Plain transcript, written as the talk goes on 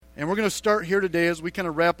And we're going to start here today as we kind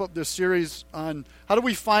of wrap up this series on how do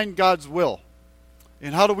we find God's will?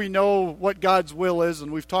 And how do we know what God's will is?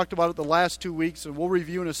 And we've talked about it the last 2 weeks, and we'll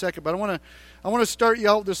review in a second. But I want to start you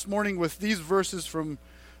out this morning with these verses from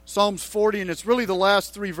Psalms 40, and it's really the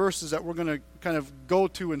last 3 verses that we're going to kind of go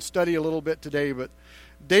to and study a little bit today. But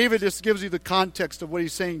David, this gives you the context of what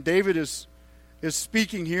he's saying. David is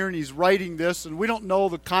speaking here, and he's writing this, and we don't know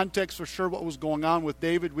the context for sure what was going on with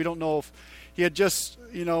David. We don't know if he had just,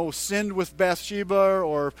 sinned with Bathsheba,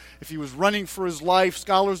 or if he was running for his life.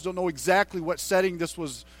 Scholars don't know exactly what setting this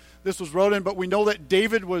was wrote in, but we know that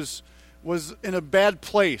David was in a bad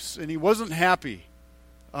place, and he wasn't happy.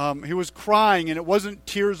 He was crying, and it wasn't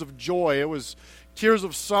tears of joy. It was tears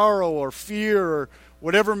of sorrow or fear or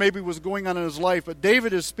whatever maybe was going on in his life. But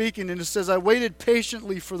David is speaking, and it says, I waited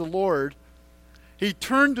patiently for the Lord. He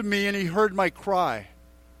turned to me, and he heard my cry.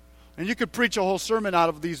 And you could preach a whole sermon out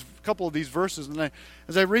of these couple of these verses. And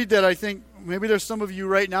as I read that, I think maybe there's some of you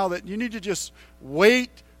right now that you need to just wait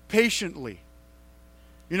patiently.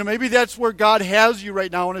 Maybe that's where God has you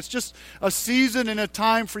right now, and it's just a season and a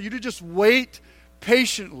time for you to just wait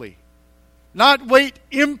patiently. Not wait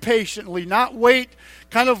impatiently, not wait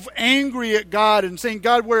kind of angry at God and saying,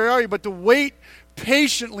 God, where are you? But to wait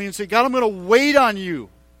patiently and say, God, I'm going to wait on you.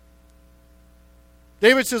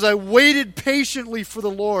 David says, I waited patiently for the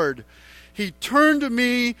Lord. He turned to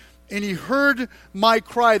me and he heard my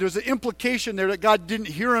cry. There's an implication there that God didn't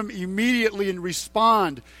hear him immediately and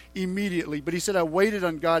respond immediately. But he said, I waited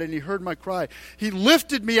on God and he heard my cry. He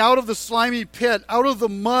lifted me out of the slimy pit, out of the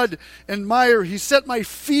mud and mire. He set my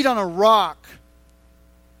feet on a rock.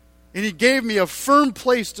 And he gave me a firm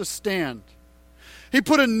place to stand. He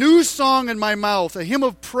put a new song in my mouth, a hymn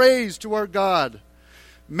of praise to our God.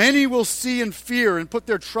 Many will see and fear and put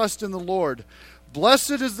their trust in the Lord.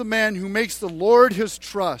 Blessed is the man who makes the Lord his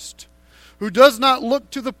trust, who does not look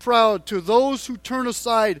to the proud, to those who turn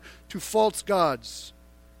aside to false gods.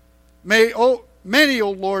 Many,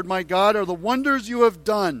 O Lord, my God, are the wonders you have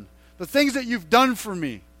done, the things that you've done for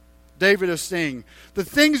me, David is saying. The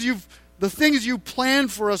things you planned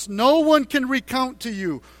for us, no one can recount to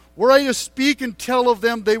you. Were I to speak and tell of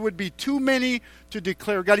them, they would be too many to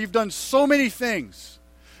declare. God, you've done so many things.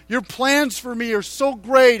 Your plans for me are so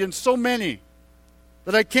great and so many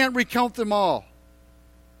that I can't recount them all.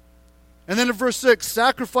 And then in verse 6,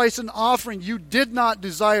 sacrifice and offering you did not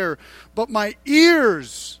desire, but my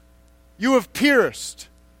ears you have pierced.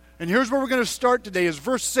 And here's where we're going to start today, is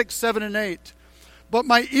verse 6, 7, and 8. But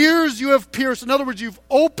my ears you have pierced. In other words, you've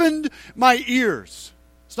opened my ears.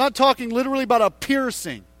 It's not talking literally about a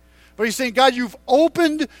piercing. But he's saying, God, you've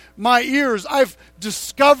opened my ears. I've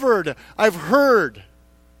discovered, I've heard.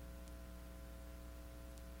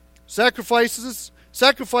 Sacrifice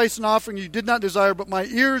and offering you did not desire, but my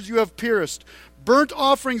ears you have pierced. Burnt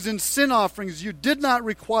offerings and sin offerings you did not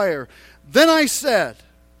require. Then I said,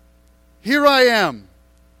 here I am.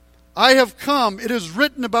 I have come. It is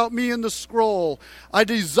written about me in the scroll. I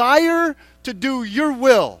desire to do your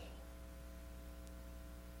will.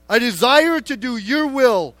 I desire to do your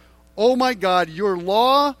will. Oh my God, your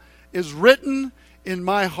law is written in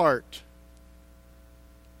my heart.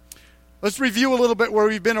 Let's review a little bit where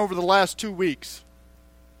we've been over the last 2 weeks.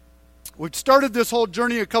 We started this whole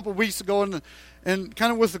journey a couple weeks ago, and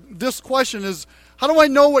kind of with this question is, how do I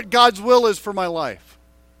know what God's will is for my life?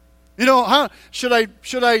 Should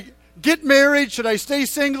I get married? Should I stay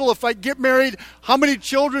single? If I get married, how many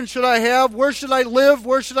children should I have? Where should I live?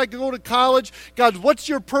 Where should I go to college? God, what's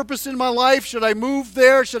your purpose in my life? Should I move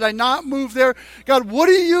there? Should I not move there? God, what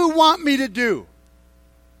do you want me to do?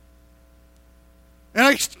 And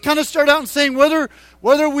I kind of start out saying whether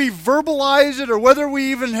we verbalize it or whether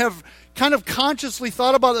we even have kind of consciously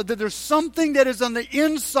thought about it, that there's something that is on the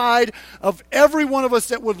inside of every one of us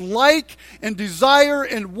that would like and desire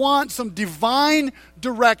and want some divine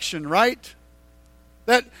direction, right?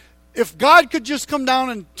 That if God could just come down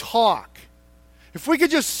and talk, if we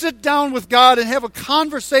could just sit down with God and have a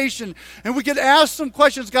conversation and we could ask some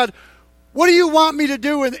questions, God, what do you want me to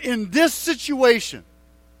do in this situation?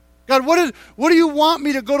 God, what do you want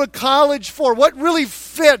me to go to college for? What really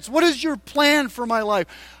fits? What is your plan for my life?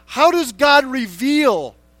 How does God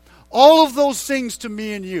reveal all of those things to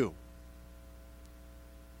me and you?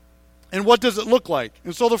 And what does it look like?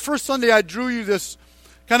 And so the first Sunday I drew you this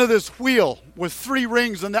wheel with 3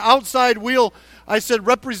 rings. And the outside wheel, I said,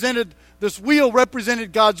 this wheel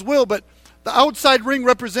represented God's will, but the outside ring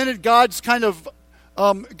represented God's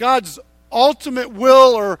God's ultimate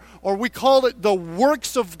will, or we call it the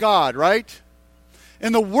works of God, right?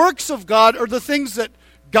 And the works of God are the things that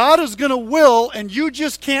God is going to will, and you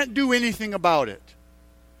just can't do anything about it.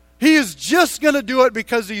 He is just going to do it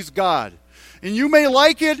because He's God. And you may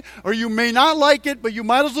like it or you may not like it, but you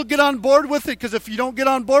might as well get on board with it, because if you don't get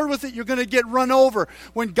on board with it, you're going to get run over.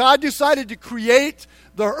 When God decided to create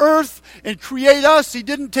the earth and create us, He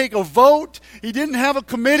didn't take a vote. He didn't have a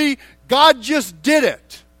committee. God just did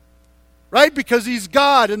it. Right? Because He's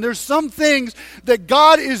God. And there's some things that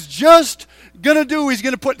God is just going to do. He's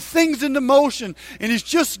going to put things into motion, and He's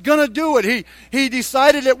just going to do it. He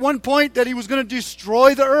decided at one point that He was going to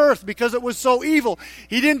destroy the earth because it was so evil.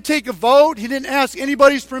 He didn't take a vote. He didn't ask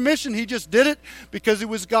anybody's permission. He just did it because He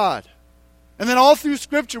was God. And then all through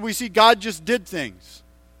Scripture we see God just did things.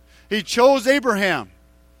 He chose Abraham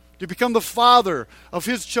to become the father of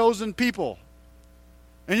His chosen people.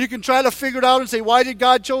 And you can try to figure it out and say, why did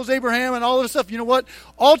God choose Abraham and all this stuff? You know what?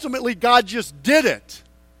 Ultimately, God just did it.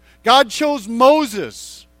 God chose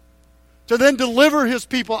Moses to then deliver His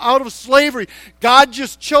people out of slavery. God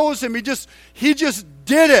just chose him. He just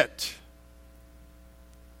did it.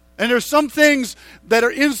 And there's some things that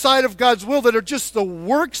are inside of God's will that are just the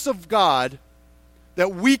works of God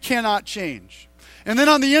that we cannot change. And then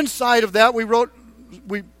on the inside of that, we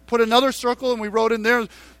put another circle and we wrote in there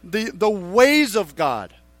the ways of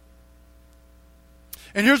God.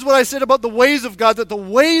 And here's what I said about the ways of God, that the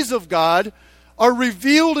ways of God are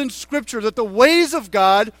revealed in Scripture, that the ways of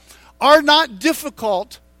God are not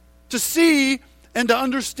difficult to see and to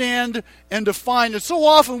understand and to find. And so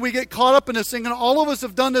often we get caught up in this thing, and all of us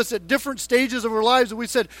have done this at different stages of our lives, and we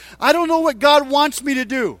said, I don't know what God wants me to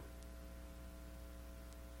do.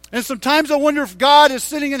 And sometimes I wonder if God is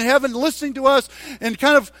sitting in heaven listening to us and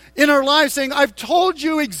kind of in our lives saying, I've told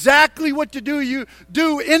you exactly what to do. You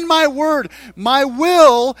do in my word. My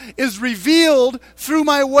will is revealed through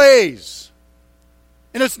my ways.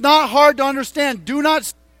 And it's not hard to understand. Do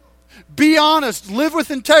not be honest. Live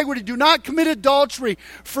with integrity. Do not commit adultery.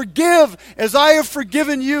 Forgive as I have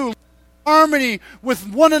forgiven you. Harmony with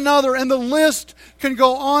one another. And the list can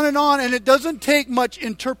go on. And it doesn't take much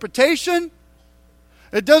interpretation.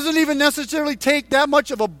 It doesn't even necessarily take that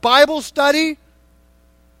much of a Bible study.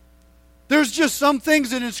 There's just some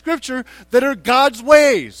things in Scripture that are God's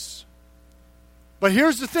ways. But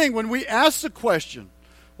here's the thing. When we ask the question,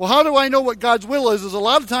 well, how do I know what God's will is a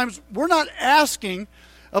lot of times we're not asking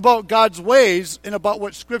about God's ways and about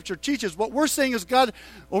what Scripture teaches. What we're saying is God,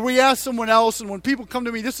 or we ask someone else, and when people come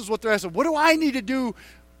to me, this is what they're asking. What do I need to do?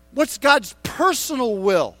 What's God's personal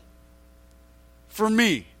will for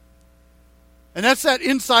me? And that's that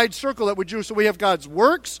inside circle that we do. So we have God's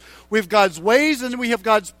works, we have God's ways, and then we have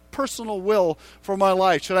God's personal will for my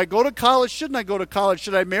life. Should I go to college? Shouldn't I go to college?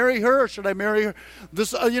 Should I marry her or should I marry her?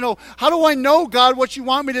 This, how do I know, God, what you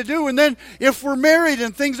want me to do? And then if we're married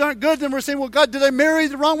and things aren't good, then we're saying, well, God, did I marry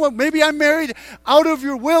the wrong one? Maybe I married out of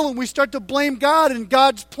your will, and we start to blame God and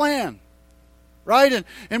God's plan. Right?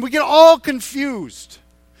 And we get all confused.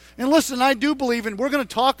 And listen, I do believe, and we're going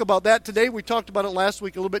to talk about that today. We talked about it last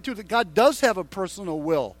week a little bit too, that God does have a personal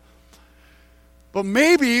will. But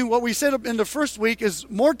maybe what we said in the first week is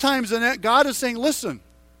more times than that, God is saying, listen,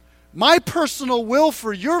 my personal will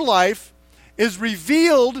for your life is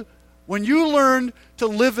revealed when you learn to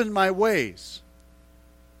live in my ways.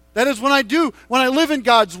 That is when I live in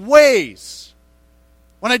God's ways,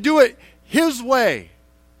 when I do it His way.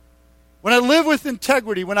 When I live with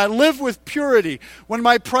integrity, when I live with purity, when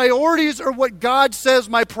my priorities are what God says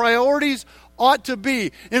my priorities ought to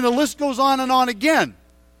be. And the list goes on and on again.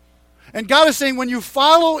 And God is saying, when you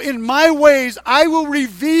follow in my ways, I will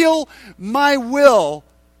reveal my will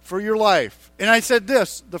for your life. And I said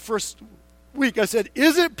this the first week. I said,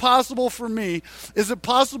 is it possible for me, is it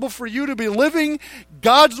possible for you to be living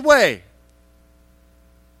God's way?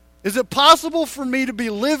 Is it possible for me to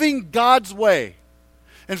be living God's way?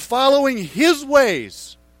 And following His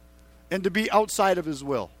ways, and to be outside of His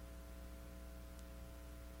will.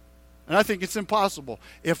 And I think it's impossible.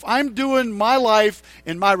 If I'm doing my life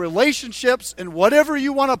and my relationships and whatever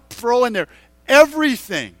you want to throw in there,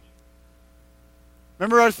 everything.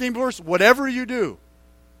 Remember our theme verse? Whatever you do.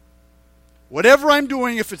 Whatever I'm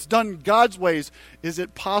doing, if it's done God's ways, is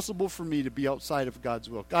it possible for me to be outside of God's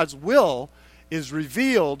will? God's will is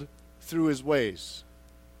revealed through His ways.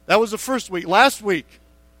 That was the first week. Last week,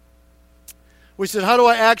 we said, how do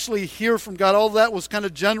I actually hear from God? All that was kind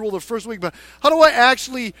of general the first week, but how do I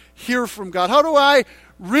actually hear from God? How do I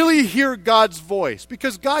really hear God's voice?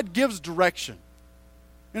 Because God gives direction.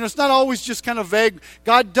 And it's not always just kind of vague.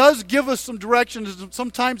 God does give us some direction.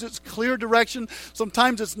 Sometimes it's clear direction.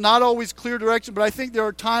 Sometimes it's not always clear direction. But I think there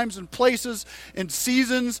are times and places and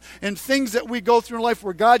seasons and things that we go through in life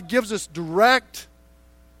where God gives us direct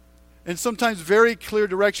and sometimes very clear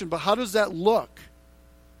direction. But how does that look?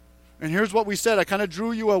 And here's what we said. I kind of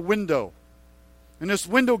drew you a window. And this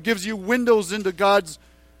window gives you windows into God's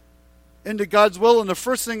will. And the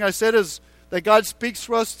first thing I said is that God speaks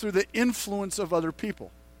to us through the influence of other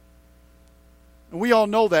people. And we all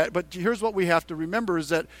know that, but here's what we have to remember is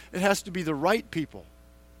that it has to be the right people.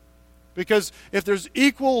 Because if there's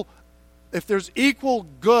equal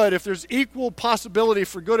good, if there's equal possibility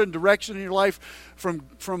for good and direction in your life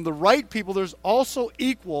from the right people, there's also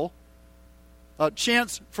equal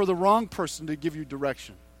chance for the wrong person to give you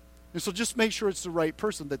direction. And so just make sure it's the right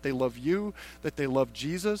person, that they love you, that they love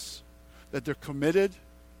Jesus, that they're committed.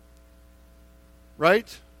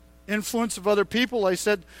 Right? Influence of other people. I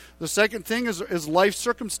said the second thing is life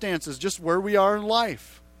circumstances, just where we are in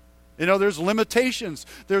life. You know, there's limitations.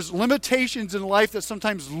 There's limitations in life that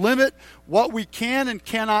sometimes limit what we can and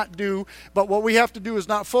cannot do. But what we have to do is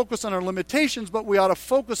not focus on our limitations, but we ought to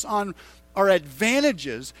focus on our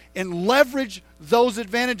advantages and leverage those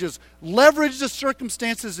advantages. Leverage the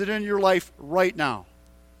circumstances that are in your life right now.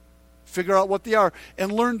 Figure out what they are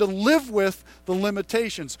and learn to live with the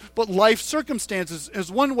limitations. But life circumstances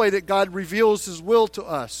is one way that God reveals His will to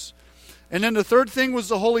us. And then the third thing was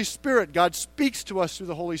the Holy Spirit. God speaks to us through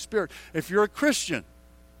the Holy Spirit. If you're a Christian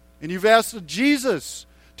and you've asked Jesus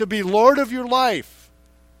to be Lord of your life,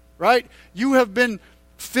 right? You have been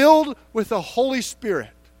filled with the Holy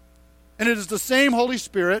Spirit. And it is the same Holy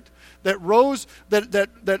Spirit that rose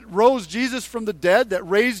Jesus from the dead, that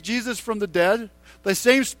raised Jesus from the dead. The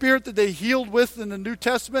same Spirit that they healed with in the New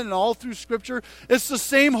Testament and all through Scripture, it's the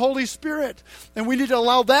same Holy Spirit. And we need to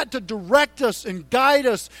allow that to direct us and guide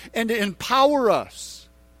us and to empower us.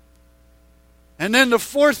 And then the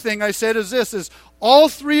fourth thing I said is this, is all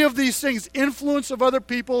three of these things, influence of other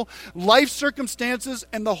people, life circumstances,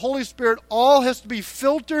 and the Holy Spirit, all has to be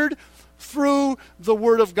filtered through the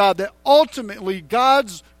Word of God. That ultimately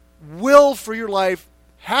God's will for your life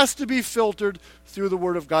has to be filtered through the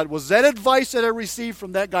Word of God. Was that advice that I received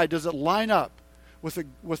from that guy, does it line up with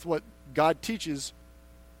what God teaches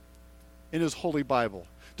in His Holy Bible?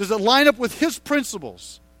 Does it line up with His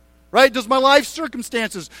principles? Right? Does my life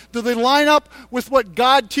circumstances, do they line up with what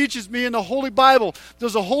God teaches me in the Holy Bible?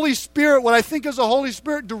 Does the Holy Spirit, what I think is the Holy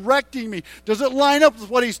Spirit directing me, does it line up with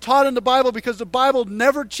what He's taught in the Bible? Because the Bible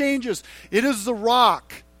never changes. It is the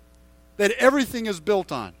rock that everything is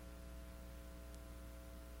built on.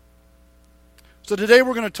 So today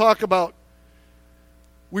we're going to talk about,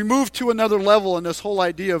 we move to another level in this whole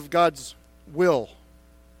idea of God's will.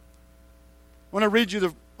 I want to read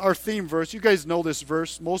you our theme verse. You guys know this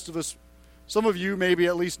verse. Most of us, some of you maybe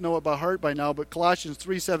at least know it by heart by now, but Colossians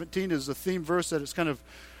 3:17 is the theme verse that is kind of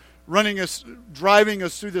driving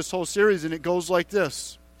us through this whole series, and it goes like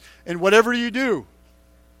this. And whatever you do,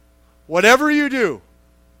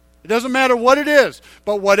 it doesn't matter what it is,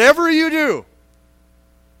 but whatever you do,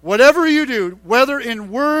 whether in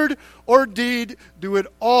word or deed, do it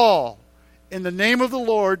all in the name of the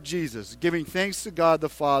Lord Jesus, giving thanks to God the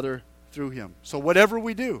Father through Him. So whatever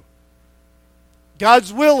we do,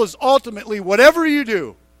 God's will is ultimately whatever you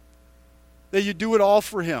do, that you do it all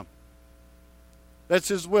for Him. That's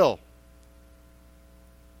His will.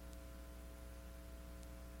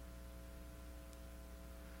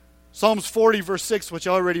 Psalms 40 verse 6, which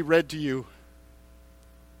I already read to you,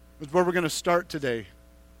 is where we're going to start today.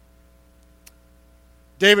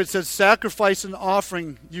 David says, sacrifice and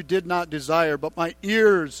offering you did not desire, but my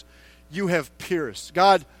ears you have pierced.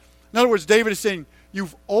 God, in other words, David is saying,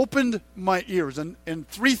 you've opened my ears. And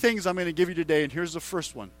three things I'm going to give you today, and here's the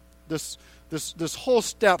first one. This whole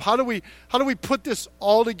step. How do we put this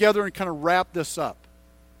all together and kind of wrap this up?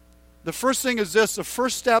 The first thing is this. The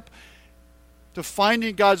first step to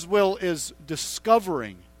finding God's will is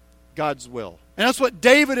discovering God's will. And that's what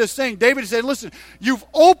David is saying. David is saying, listen, you've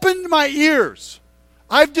opened my ears.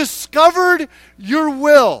 I've discovered your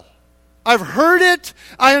will. I've heard it.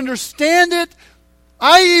 I understand it.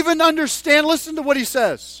 I even understand. Listen to what he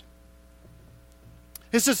says.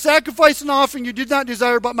 He says, sacrifice and offering you did not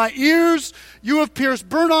desire, but my ears you have pierced.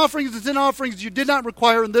 Burnt offerings and sin offerings you did not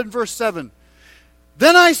require. And then verse 7.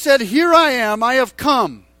 Then I said, here I am, I have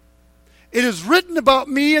come. It is written about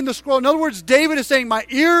me in the scroll. In other words, David is saying, my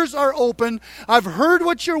ears are open. I've heard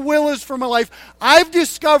what your will is for my life. I've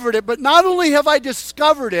discovered it. But not only have I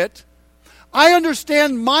discovered it, I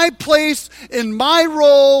understand my place and my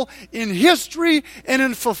role in history and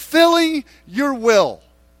in fulfilling your will.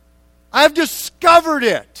 I've discovered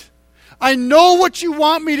it. I know what you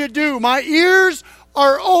want me to do. My ears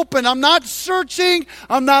are open. I'm not searching.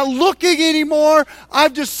 I'm not looking anymore.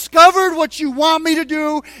 I've discovered what you want me to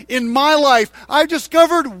do in my life. I've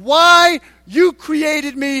discovered why you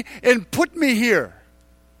created me and put me here.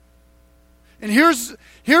 And here's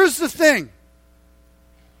Here's the thing.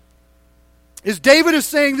 Is David is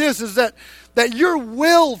saying this, is that your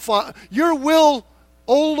will,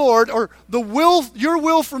 O Lord, or your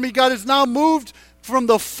will for me, God, is now moved from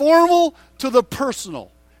the formal to the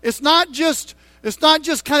personal. It's not just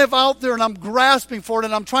kind of out there and I'm grasping for it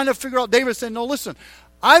and I'm trying to figure out. David is saying, no, listen,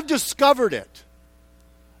 I've discovered it.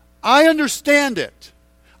 I understand it.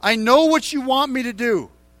 I know what you want me to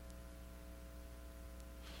do.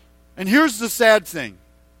 And here's the sad thing.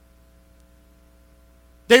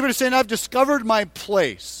 David is saying, I've discovered my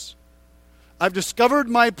place. I've discovered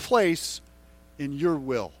my place in your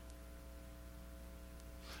will.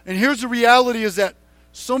 And here's the reality is that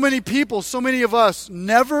so many people, so many of us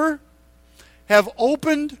never have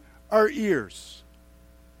opened our ears.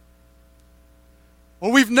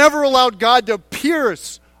 Or we've never allowed God to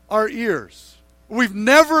pierce our ears. We've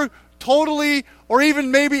never totally or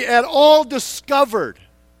even maybe at all discovered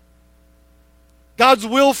God's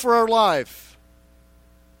will for our life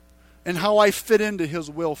and how I fit into His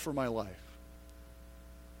will for my life.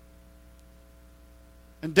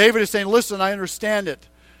 And David is saying, listen, I understand it.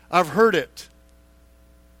 I've heard it.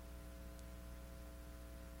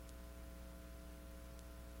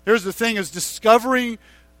 Here's the thing, is discovering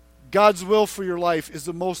God's will for your life is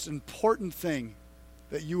the most important thing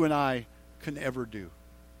that you and I can ever do.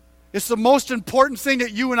 It's the most important thing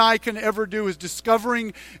that you and I can ever do, is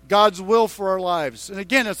discovering God's will for our lives. And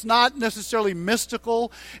again, it's not necessarily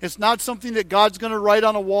mystical. It's not something that God's going to write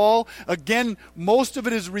on a wall. Again, most of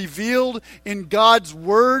it is revealed in God's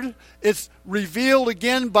Word. It's revealed,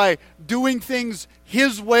 again, by doing things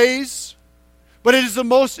His ways. But it is the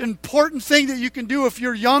most important thing that you can do if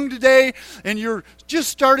you're young today and you're just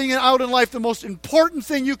starting out in life. The most important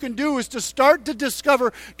thing you can do is to start to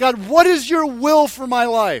discover, God, what is your will for my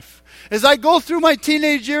life? As I go through my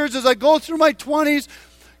teenage years, as I go through my 20s,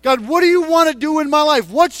 God, what do you want to do in my life?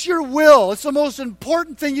 What's your will? It's the most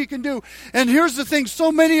important thing you can do. And here's the thing,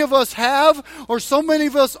 so many of us have, or so many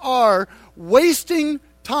of us are, wasting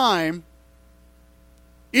time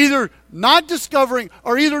either not discovering,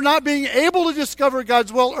 or either not being able to discover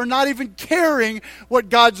God's will, or not even caring what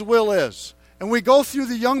God's will is. And we go through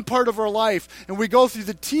the young part of our life, and we go through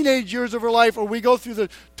the teenage years of our life, or we go through the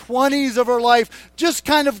 20s of our life, just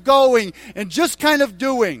kind of going and just kind of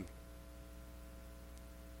doing.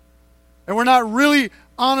 And we're not really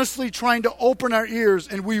honestly trying to open our ears,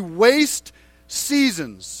 and we waste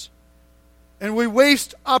seasons, and we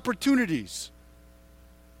waste opportunities.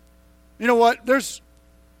 You know what?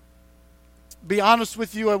 Be honest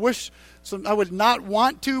with you, I would not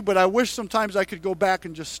want to, but I wish sometimes I could go back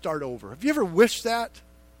and just start over. Have you ever wished that?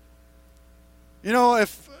 You know,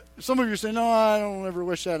 if some of you say, no, I don't ever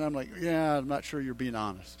wish that, and I'm like, yeah, I'm not sure you're being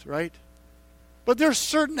honest, right? But there's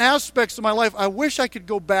certain aspects of my life I wish I could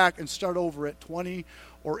go back and start over at 20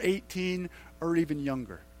 or 18 or even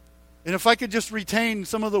younger. And if I could just retain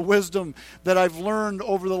some of the wisdom that I've learned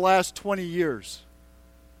over the last 20 years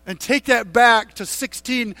and take that back to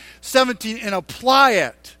 16, 17 and apply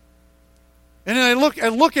it. And then I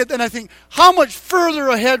look at it and I think, how much further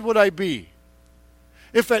ahead would I be?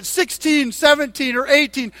 If at 16, 17, or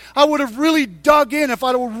 18, I would have really dug in, if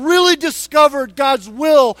I would have really discovered God's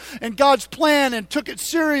will and God's plan and took it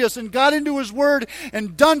serious and got into His Word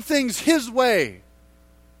and done things His way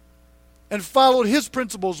and followed His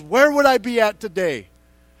principles, where would I be at today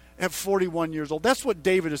at 41 years old? That's what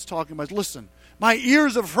David is talking about. Listen, my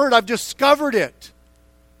ears have heard. I've discovered it.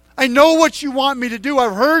 I know what you want me to do.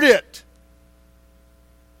 I've heard it.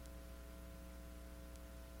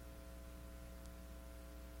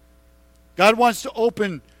 God wants to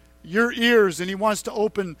open your ears, and He wants to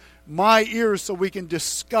open my ears so we can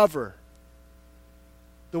discover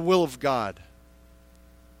the will of God.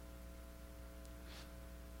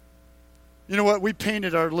 You know what? We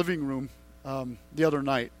painted our living room the other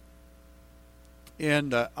night.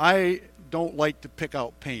 And I don't like to pick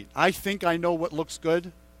out paint. I think I know what looks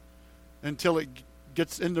good until it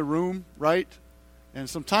gets in the room, right? And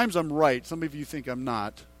sometimes I'm right. Some of you think I'm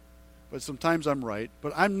not. But sometimes I'm right.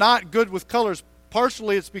 But I'm not good with colors.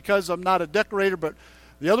 Partially it's because I'm not a decorator, but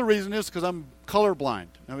the other reason is because I'm colorblind.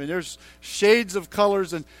 I mean, there's shades of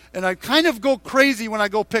colors, and I kind of go crazy when I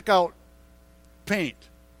go pick out paint.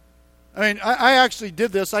 I mean, I actually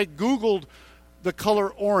did this. I Googled the color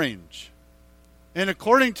orange. And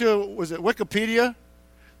according to, was it Wikipedia?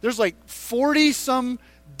 There's like 40-some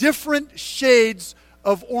different shades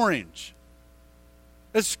of orange.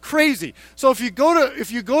 It's crazy. So if you go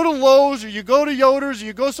to Lowe's or you go to Yoder's or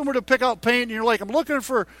you go somewhere to pick out paint and you're like, I'm looking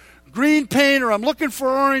for green paint or I'm looking for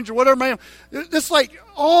orange or whatever, it's like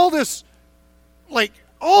all this like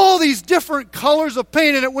all these different colors of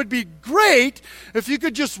paint, and it would be great if you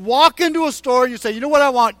could just walk into a store and you say, you know what, I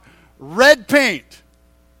want red paint.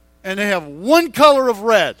 And they have one color of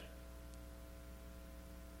red.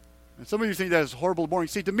 And some of you think that is horrible, boring.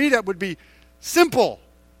 See, to me that would be simple,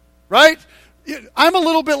 right? I'm a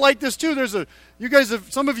little bit like this too.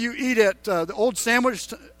 Some of you eat at the old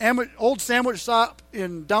sandwich shop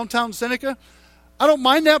in downtown Seneca. I don't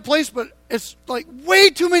mind that place, but it's like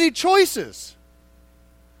way too many choices.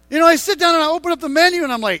 You know, I sit down and I open up the menu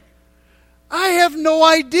and I'm like, I have no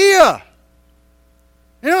idea.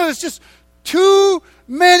 You know, it's just too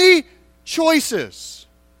many choices.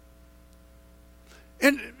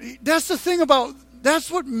 And that's the thing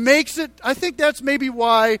that's what makes it, I think that's maybe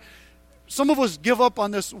why some of us give up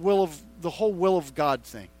on the whole will of God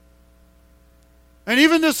thing. And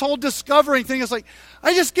even this whole discovering thing is like,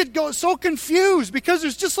 I just get so confused because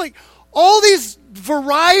there's just like all these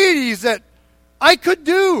varieties that I could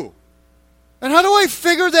do. And how do I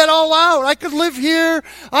figure that all out? I could live here,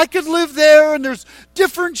 I could live there, and there's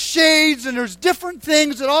different shades and there's different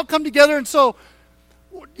things that all come together. And so,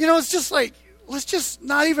 you know, it's just like, let's just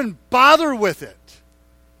not even bother with it.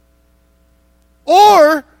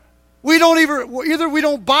 Or either we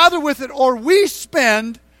don't bother with it, or we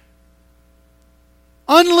spend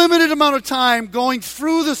unlimited amount of time going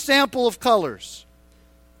through the sample of colors.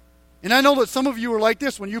 And I know that some of you are like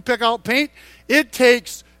this. When you pick out paint, it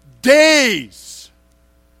takes days,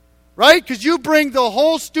 right? Because you bring the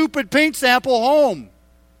whole stupid paint sample home.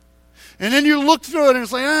 And then you look through it and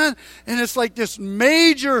it's like, and it's like this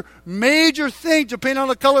major thing to paint on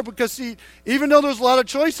a color because, see, even though there's a lot of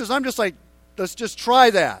choices, I'm just like, let's just try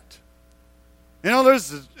that. You know,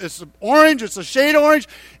 it's orange, it's a shade orange,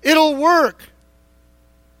 it'll work.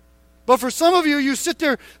 But for some of you, you sit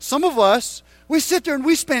there, some of us, we sit there and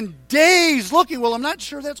we spend days looking. Well, I'm not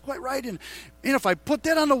sure that's quite right. And if I put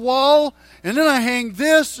that on the wall, and then I hang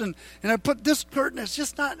this, and I put this curtain, it's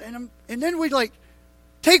just not. And then we like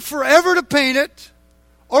take forever to paint it,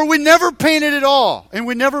 or we never paint it at all, and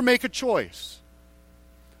we never make a choice.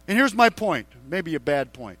 And here's my point, maybe a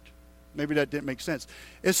bad point. Maybe that didn't make sense.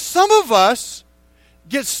 Is some of us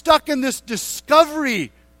get stuck in this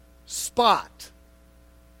discovery spot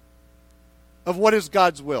of what is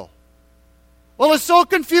God's will. Well, it's so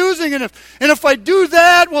confusing, and if I do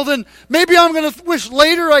that, well then maybe I'm going to wish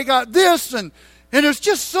later I got this, and there's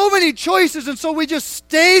just so many choices, and so we just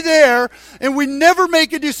stay there, and we never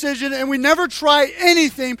make a decision, and we never try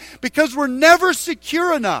anything, because we're never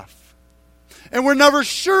secure enough. And we're never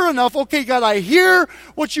sure enough, okay, God, I hear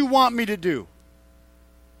what you want me to do.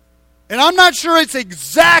 And I'm not sure it's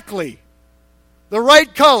exactly the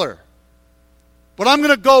right color, but I'm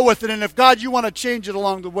going to go with it, and if, God, you want to change it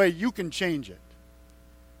along the way, you can change it.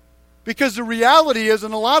 Because the reality is,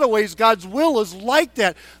 in a lot of ways, God's will is like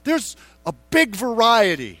that. There's a big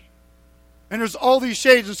variety, and there's all these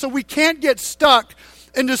shades, and so we can't get stuck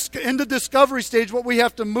in the discovery stage. What we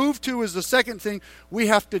have to move to is the second thing. We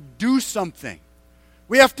have to do something.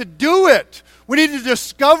 We have to do it. We need to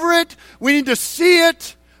discover it. We need to see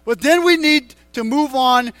it. But then we need to move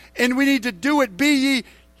on, and we need to do it. Be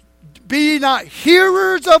ye not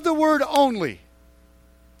hearers of the word only,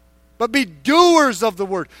 but be doers of the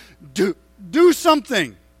word. Do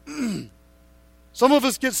something. Some of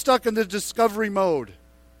us get stuck in the discovery mode.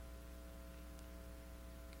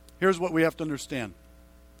 Here's what we have to understand.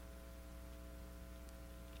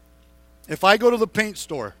 If I go to the paint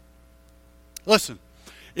store, listen,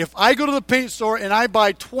 if I go to the paint store and I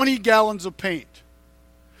buy 20 gallons of paint,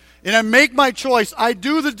 and I make my choice, I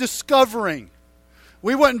do the discovering.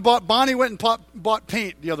 Bonnie went and bought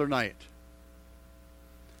paint the other night.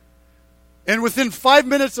 And within 5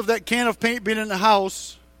 minutes of that can of paint being in the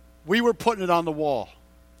house, we were putting it on the wall.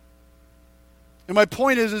 And my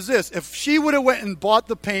point is this: if she would have went and bought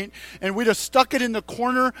the paint and we'd have stuck it in the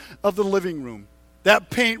corner of the living room, that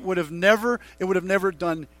paint would have never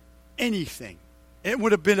done anything. It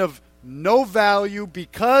would have been of no value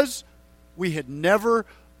because we had never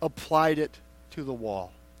applied it to the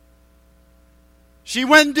wall. She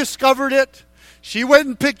went and discovered it. She went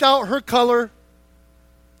and picked out her color.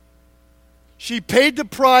 She paid the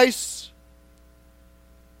price.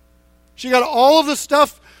 She got all of the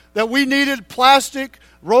stuff that we needed: plastic,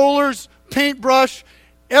 rollers, paintbrush,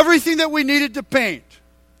 everything that we needed to paint.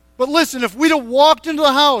 But listen, if we'd have walked into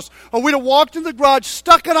the house or we'd have walked into the garage,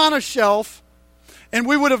 stuck it on a shelf, and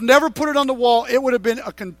we would have never put it on the wall, it would have been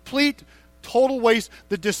a complete, total waste.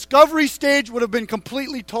 The discovery stage would have been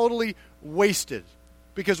completely, totally wasted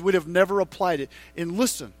because we'd have never applied it. And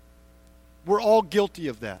listen, we're all guilty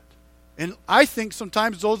of that. And I think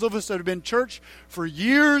sometimes those of us that have been in church for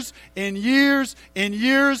years and years and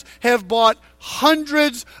years have bought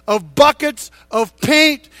hundreds of buckets of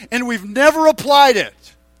paint and we've never applied it.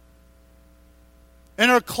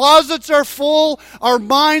 And our closets are full, our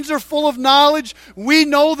minds are full of knowledge. We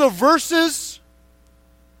know the verses.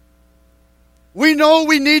 We know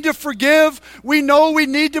we need to forgive. We know we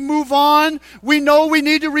need to move on. We know we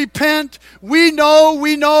need to repent. We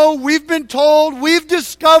know, we've been told, we've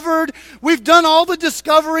discovered, we've done all the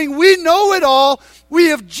discovering. We know it all. We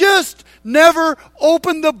have just never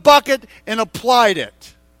opened the bucket and applied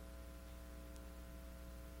it.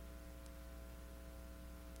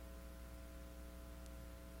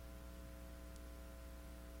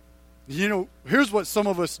 You know, here's what some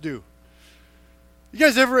of us do. Have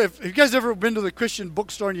you guys ever been to the Christian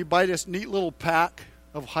bookstore and you buy this neat little pack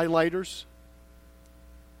of highlighters?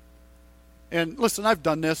 And listen, I've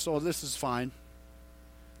done this, so this is fine.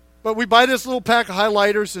 But we buy this little pack of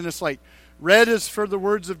highlighters, and it's like, red is for the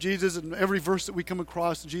words of Jesus, and every verse that we come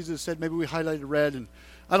across, Jesus said, maybe we highlighted red, and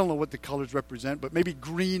I don't know what the colors represent, but maybe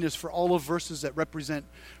green is for all of verses that represent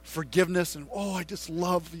forgiveness. And I just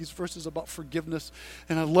love these verses about forgiveness.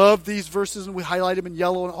 And I love these verses, and we highlight them in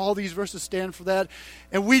yellow, and all these verses stand for that.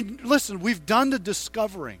 And we've done the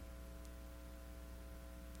discovering.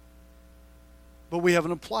 But we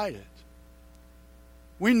haven't applied it.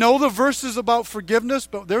 We know the verses about forgiveness,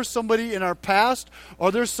 but there's somebody in our past,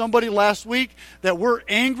 or there's somebody last week that we're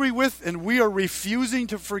angry with, and we are refusing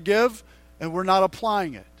to forgive, and we're not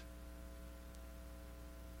applying it.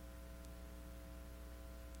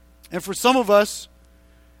 And for some of us,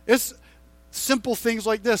 it's simple things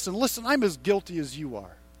like this. And listen, I'm as guilty as you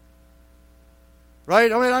are.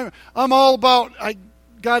 Right? I mean, I'm all about,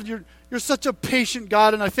 God, you're such a patient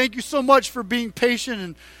God, and I thank you so much for being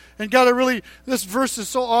patient. And God, this verse is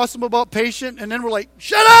so awesome about patient. And then we're like,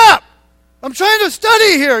 shut up! I'm trying to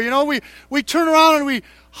study here. You know, we turn around and we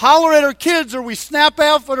holler at our kids, or we snap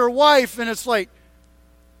off at our wife, and it's like,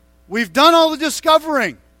 we've done all the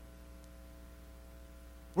discovering.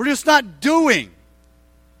 We're just not doing.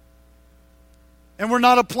 And we're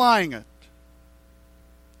not applying it.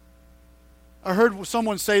 I heard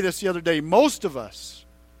someone say this the other day. Most of us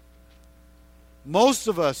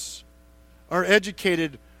are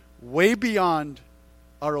educated way beyond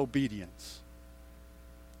our obedience.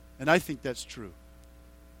 And I think that's true.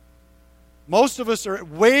 Most of us are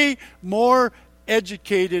way more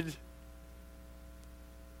educated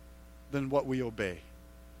than what we obey,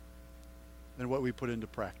 than what we put into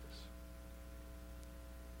practice.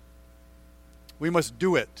 We must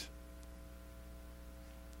do it.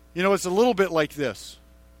 You know, it's a little bit like this.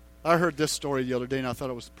 I heard this story the other day, and I thought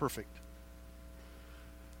it was perfect.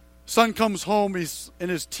 Son comes home, he's in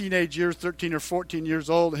his teenage years, 13 or 14 years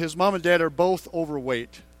old. His mom and dad are both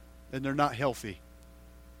overweight, and they're not healthy.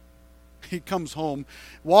 He comes home,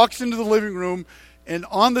 walks into the living room, and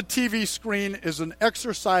on the TV screen is an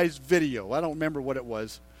exercise video. I don't remember what it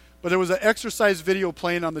was, but there was an exercise video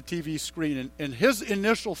playing on the TV screen, and his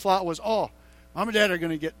initial thought was, mom and dad are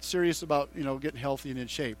going to get serious about, getting healthy and in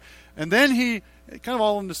shape. And then he, kind of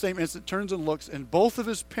all in the same instant, turns and looks, and both of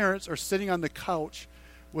his parents are sitting on the couch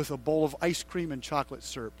with a bowl of ice cream and chocolate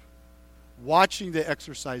syrup, watching the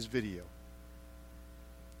exercise video.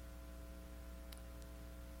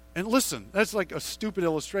 And listen, that's like a stupid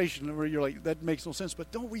illustration where you're like, that makes no sense.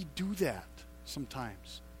 But don't we do that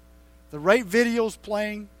sometimes? The right video's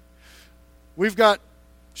playing. We've got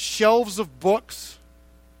shelves of books,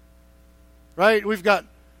 right? We've got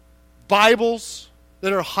Bibles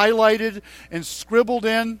that are highlighted and scribbled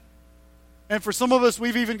in. And for some of us,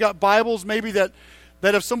 we've even got Bibles maybe that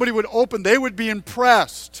if somebody would open, they would be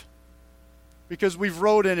impressed because we've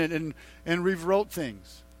wrote in it and we've wrote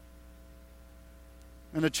things.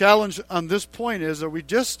 And the challenge on this point is, are we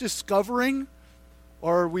just discovering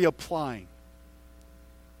or are we applying?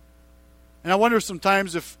 And I wonder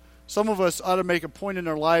sometimes if some of us ought to make a point in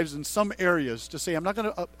our lives in some areas to say, I'm not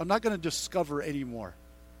going to discover anymore.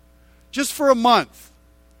 Just for a month.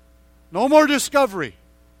 No more discovery.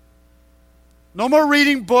 No more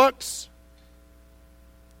reading books.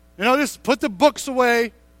 Just put the books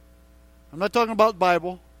away. I'm not talking about the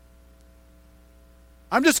Bible.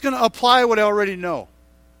 I'm just going to apply what I already know.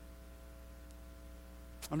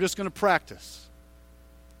 I'm just going to practice.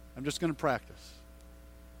 I'm just going to practice.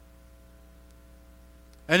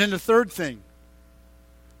 And then the third thing,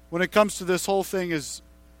 when it comes to this whole thing, is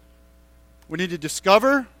we need to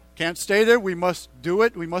discover. Can't stay there. We must do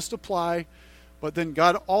it. We must apply. But then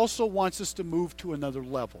God also wants us to move to another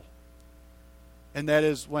level. And that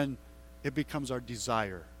is when it becomes our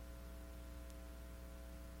desire.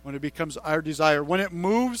 When it becomes our desire. When it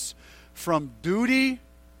moves from duty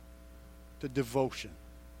to devotion.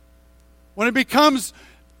 When it becomes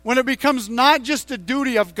not just a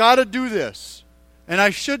duty, I've got to do this, and I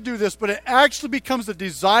should do this, but it actually becomes the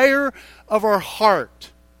desire of our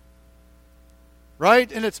heart.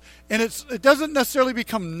 Right? And it doesn't necessarily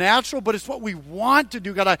become natural, but it's what we want to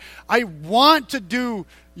do. God, I want to do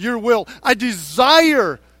your will. I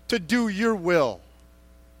desire to do your will.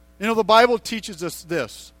 You know, the Bible teaches us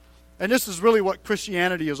this, and this is really what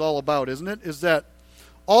Christianity is all about, isn't it? Is that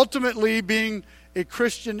ultimately being a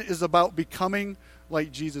Christian is about becoming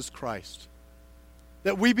like Jesus Christ.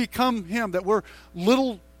 That we become him, that we're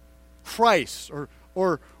little Christ,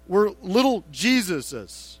 or we're little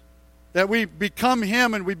Jesuses. That we become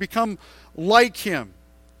him and we become like him.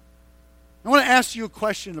 I want to ask you a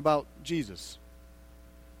question about Jesus.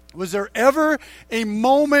 Was there ever a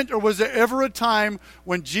moment or was there ever a time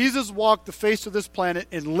when Jesus walked the face of this planet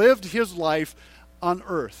and lived his life on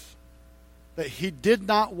earth that he did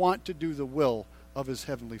not want to do the will of his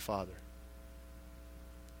heavenly Father?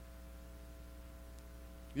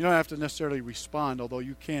 You don't have to necessarily respond, although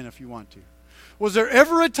you can if you want to. Was there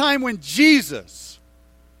ever a time when Jesus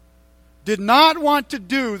did not want to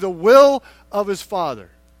do the will of his Father?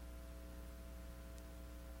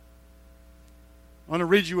 I want to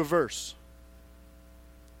read you a verse.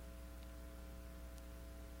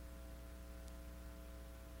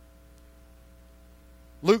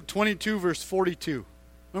 Luke 22, verse 42.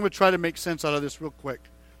 I'm going to try to make sense out of this real quick.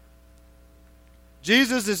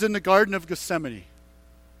 Jesus is in the Garden of Gethsemane,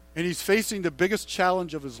 and he's facing the biggest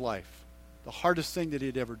challenge of his life, the hardest thing that he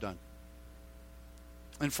had ever done.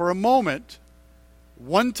 And for a moment,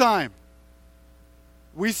 one time,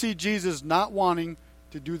 we see Jesus not wanting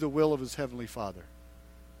to do the will of his heavenly Father.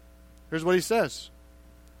 Here's what he says.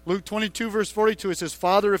 Luke 22, verse 42, it says,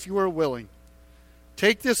 Father, if you are willing,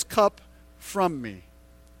 take this cup from me.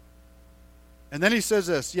 And then he says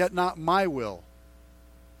this, yet not my will,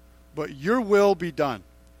 but your will be done.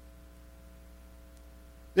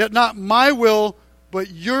 Yet not my will,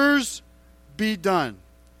 but yours be done.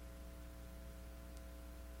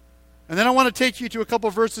 And then I want to take you to a couple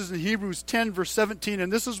of verses in Hebrews 10, verse 17.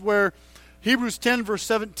 And this is where Hebrews 10, verse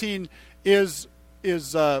 17 is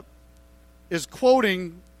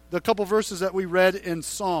quoting the couple verses that we read in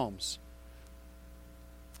Psalms.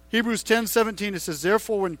 Hebrews 10, 17, it says,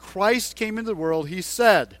 therefore when Christ came into the world, he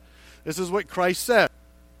said, this is what Christ said,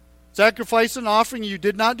 sacrifice and offering you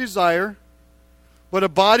did not desire, but a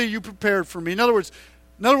body you prepared for me. In other words,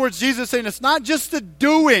 Jesus is saying it's not just the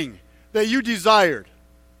doing that you desired.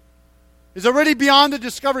 It's already beyond the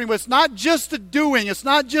discovering, but it's not just the doing. It's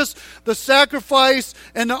not just the sacrifice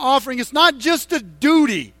and the offering. It's not just the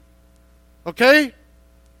duty. Okay?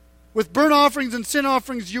 With burnt offerings and sin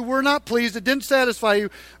offerings you were not pleased. It didn't satisfy you.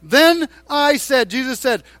 Then I said, Jesus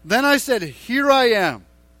said, then I said, here I am.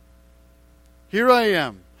 Here I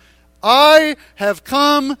am. I have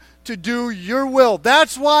come to do your will.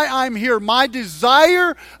 That's why I'm here. My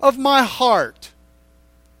desire of my heart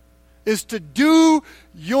is to do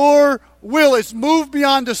your will. It's moved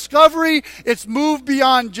beyond discovery. It's moved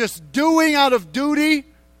beyond just doing out of duty.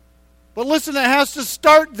 But listen, it has to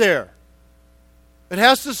start there. It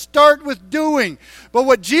has to start with doing. But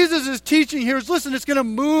what Jesus is teaching here is, listen, it's going to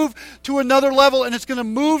move to another level, and it's going to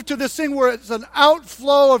move to this thing where it's an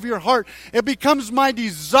outflow of your heart. It becomes my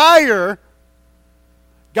desire,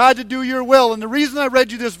 God, to do your will. And the reason I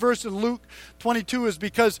read you this verse in Luke 22 is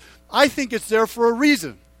because I think it's there for a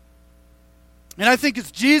reason. And I think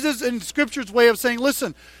it's Jesus and Scripture's way of saying,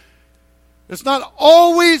 listen, it's not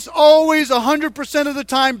always 100% of the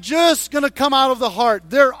time just going to come out of the heart.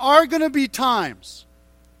 There are going to be times.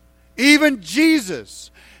 Even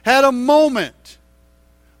Jesus had a moment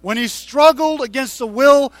when he struggled against the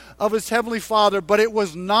will of his heavenly Father, but it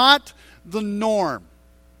was not the norm.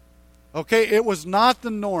 Okay? It was not the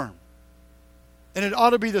norm. And it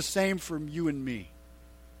ought to be the same for you and me.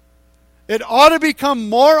 It ought to become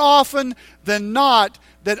more often than not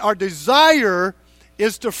that our desire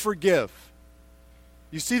is to forgive.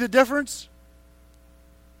 You see the difference?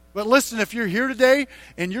 But listen, if you're here today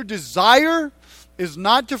and your desire is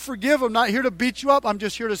not to forgive, I'm not here to beat you up. I'm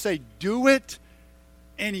just here to say, do it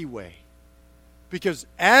anyway. Because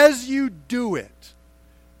as you do it,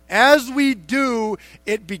 as we do,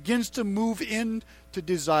 it begins to move into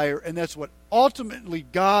desire. And that's what ultimately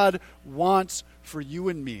God wants for you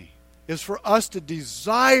and me. Is for us to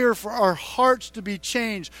desire for our hearts to be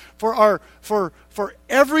changed, for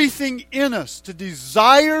everything in us to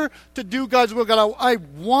desire to do God's will. God, I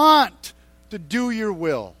want to do your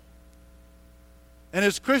will. And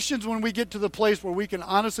as Christians, when we get to the place where we can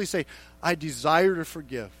honestly say, I desire to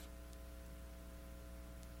forgive.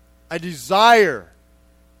 I desire,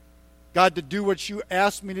 God, to do what you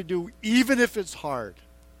ask me to do, even if it's hard.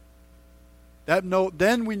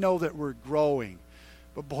 Then we know that we're growing.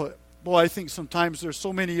 But boy, I think sometimes there's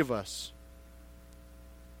so many of us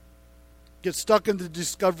get stuck in the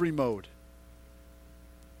discovery mode.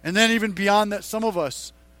 And then even beyond that, some of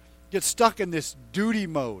us get stuck in this duty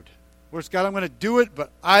mode, where it's, God, I'm going to do it, but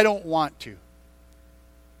I don't want to.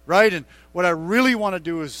 Right? And what I really want to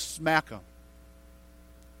do is smack them.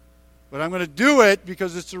 But I'm going to do it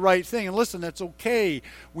because it's the right thing. And listen, that's okay.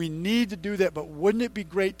 We need to do that. But wouldn't it be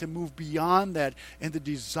great to move beyond that, and the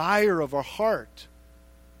desire of our heart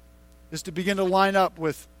is to begin to line up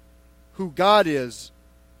with who God is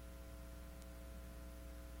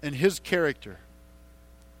and His character.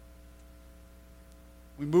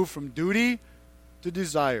 We move from duty to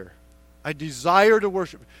desire. I desire to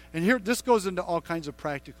worship. And here, this goes into all kinds of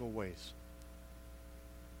practical ways.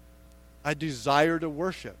 I desire to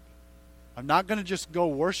worship. I'm not going to just go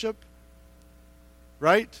worship,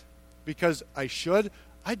 right? Because I should.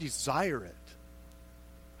 I desire it.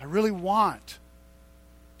 I really want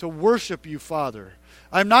to worship you, Father.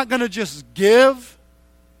 I'm not going to just give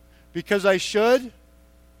because I should.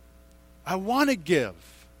 I want to give.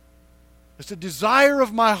 It's a desire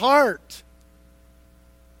of my heart.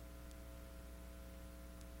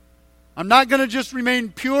 I'm not going to just remain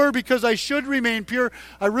pure because I should remain pure.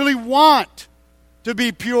 I really want to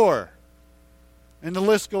be pure. And the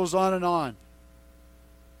list goes on and on.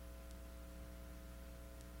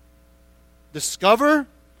 Discover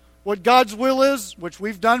what God's will is, which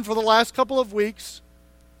we've done for the last couple of weeks.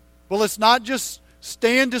 Well, let's not just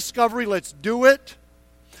stay in discovery. Let's do it.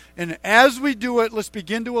 And as we do it, let's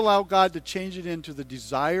begin to allow God to change it into the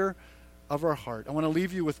desire of our heart. I want to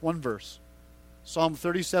leave you with one verse. Psalm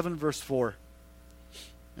 37, verse 4.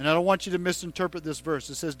 And I don't want you to misinterpret this verse.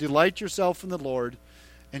 It says, delight yourself in the Lord,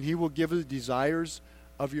 and He will give you the desires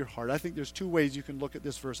of your heart. I think there's two ways you can look at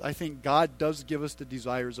this verse. I think God does give us the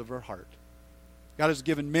desires of our heart. God has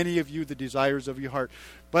given many of you the desires of your heart.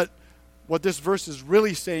 But what this verse is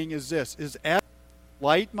really saying is this, is as I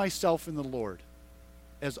delight myself in the Lord,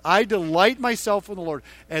 as I delight myself in the Lord,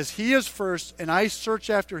 as He is first and I search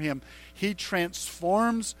after Him, He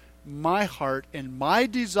transforms my heart, and my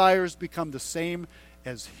desires become the same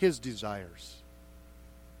as His desires.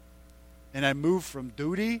 And I move from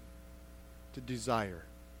duty to desire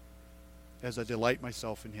as I delight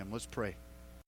myself in Him. Let's pray.